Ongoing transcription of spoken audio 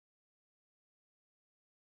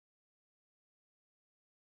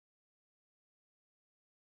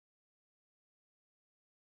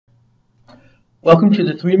Welcome to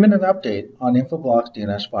the 3-minute update on Infoblox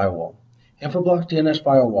DNS Firewall. Infoblox DNS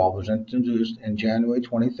Firewall was introduced in January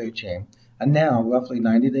 2013, and now, roughly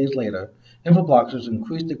 90 days later, Infoblox has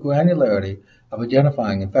increased the granularity of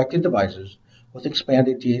identifying infected devices with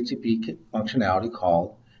expanded DHCP functionality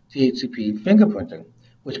called DHCP Fingerprinting,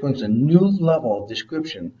 which brings a new level of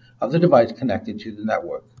description of the device connected to the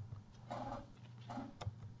network.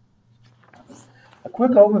 A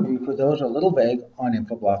quick overview for those a little vague on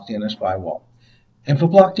Infoblox DNS Firewall.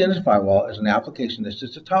 Infoblox DNS Firewall is an application that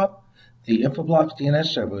sits atop the Infoblox DNS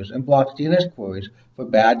servers and blocks DNS queries for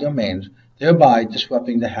bad domains, thereby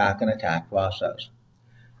disrupting the hack and attack process.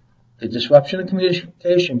 The disruption of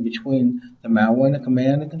communication between the malware and the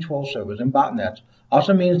command and control servers and botnets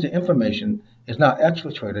also means the information is not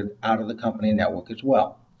exfiltrated out of the company network as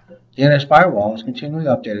well. DNS Firewall is continually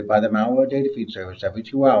updated by the malware data feed service every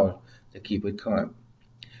 2 hours to keep it current.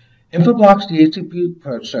 Infoblox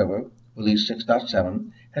DHCP server Release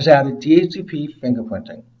 6.7 has added DHCP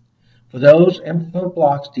fingerprinting. For those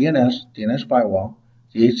Infoblox DNS Firewall,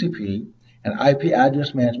 DHCP, and IP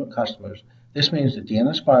address management customers, this means the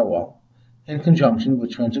DNS Firewall, in conjunction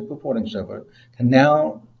with Transit Reporting Server, can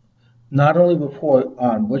now not only report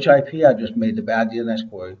on which IP address made the bad DNS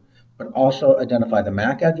query, but also identify the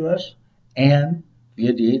MAC address and,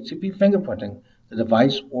 via DHCP fingerprinting, the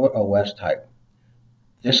device or OS type.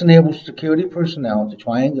 This enables security personnel to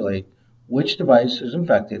triangulate which device is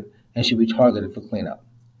infected and should be targeted for cleanup.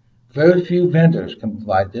 Very few vendors can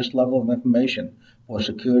provide this level of information for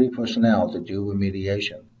security personnel to do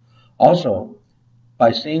remediation. Also,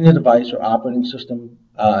 by seeing the device or operating system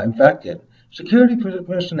infected, security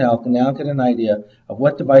personnel can now get an idea of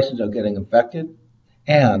what devices are getting infected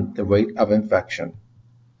and the rate of infection.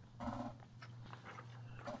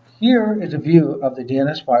 Here is a view of the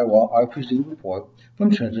DNS Firewall RPZ report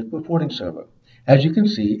from Transit Reporting Server. As you can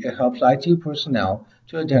see, it helps IT personnel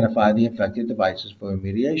to identify the infected devices for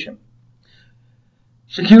remediation.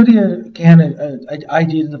 Security can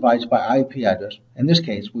ID the device by IP address. In this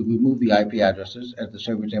case, we remove the IP addresses as the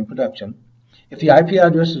server is in production. If the IP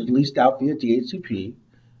address is leased out via DHCP,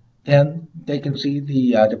 then they can see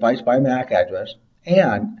the device by MAC address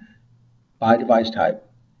and by device type.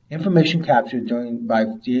 Information captured by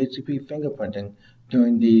DHCP fingerprinting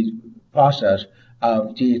during the process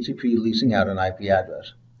of DHCP leasing out an IP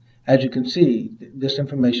address. As you can see, this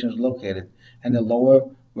information is located in the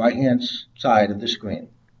lower right-hand side of the screen.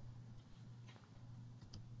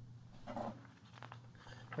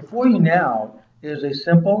 Before you now is a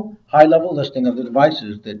simple, high-level listing of the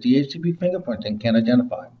devices that DHCP fingerprinting can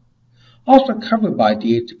identify. Also covered by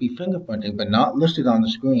DHCP fingerprinting but not listed on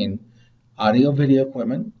the screen, audio-video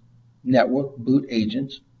equipment, network boot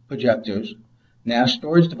agents, projectors, NAS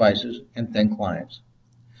storage devices, and thin clients.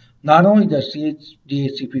 Not only does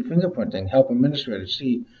DHCP fingerprinting help administrators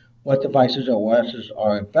see what devices or OSs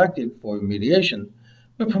are infected for remediation,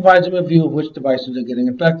 but provides them a view of which devices are getting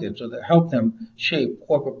infected so that help them shape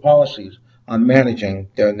corporate policies on managing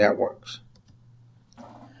their networks.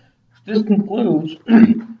 This concludes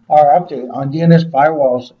our update on DNS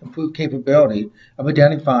Firewall's improved capability of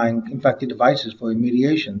identifying infected devices for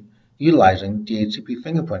remediation utilizing DHCP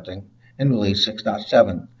fingerprinting in Release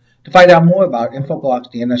 6.7. To find out more about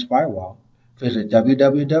Infoblox DNS Firewall, visit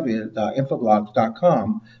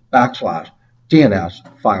www.infoblox.com/DNS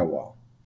Firewall.